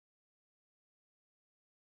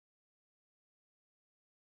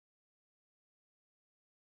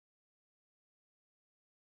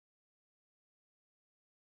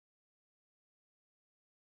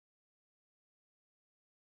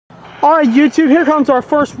Alright YouTube, here comes our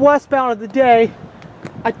first westbound of the day.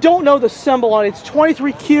 I don't know the symbol on it. It's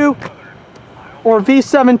 23Q or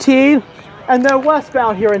V17, and then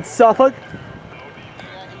westbound here in Suffolk.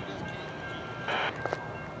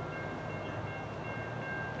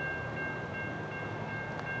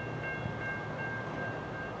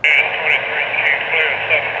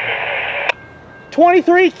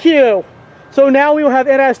 (23Q). So now we will have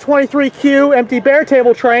NS 23Q empty bare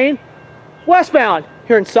table train westbound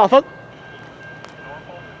here in Suffolk.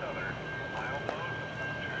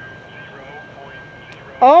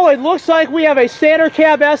 Oh, it looks like we have a standard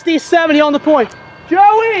cab SD70 on the point.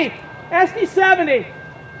 Joey! SD70!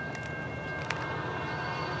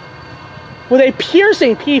 With a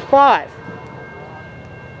piercing P5.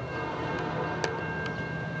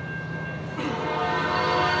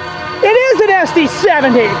 It is an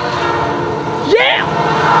SD70! Yeah!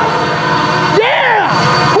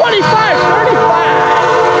 Yeah! 2535!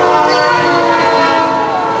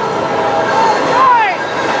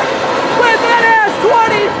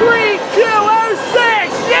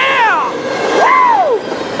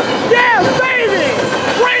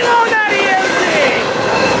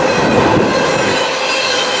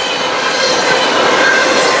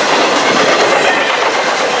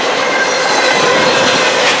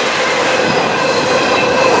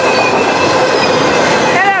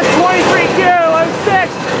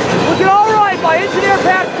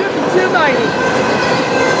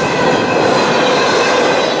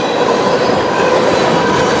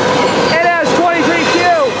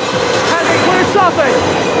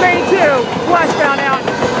 Main 2, westbound out.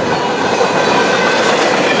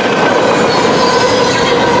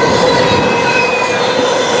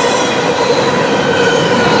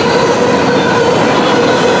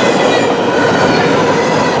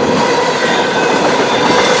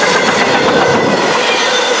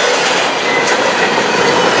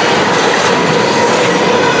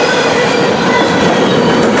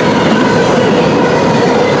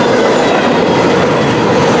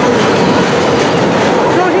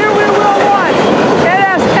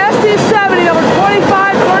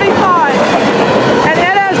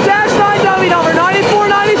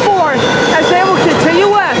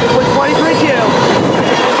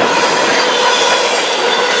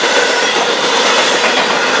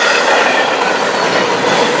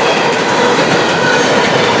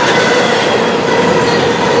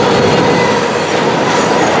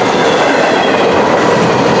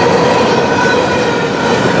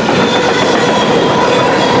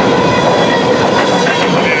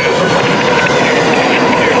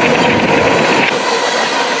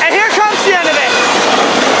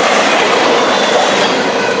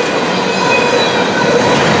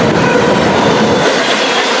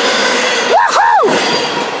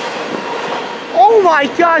 Oh my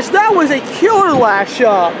gosh, that was a killer lash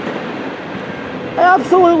up.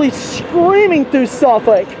 Absolutely screaming through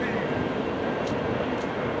Suffolk.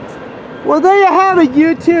 Well, there you have it,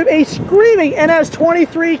 YouTube. A screaming NS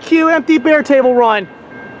 23Q empty bare table run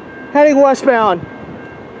heading westbound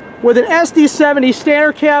with an SD70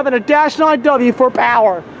 standard cab and a -9W for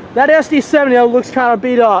power. That SD70 looks kind of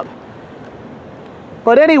beat up.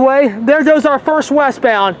 But anyway, there goes our first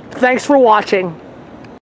westbound. Thanks for watching.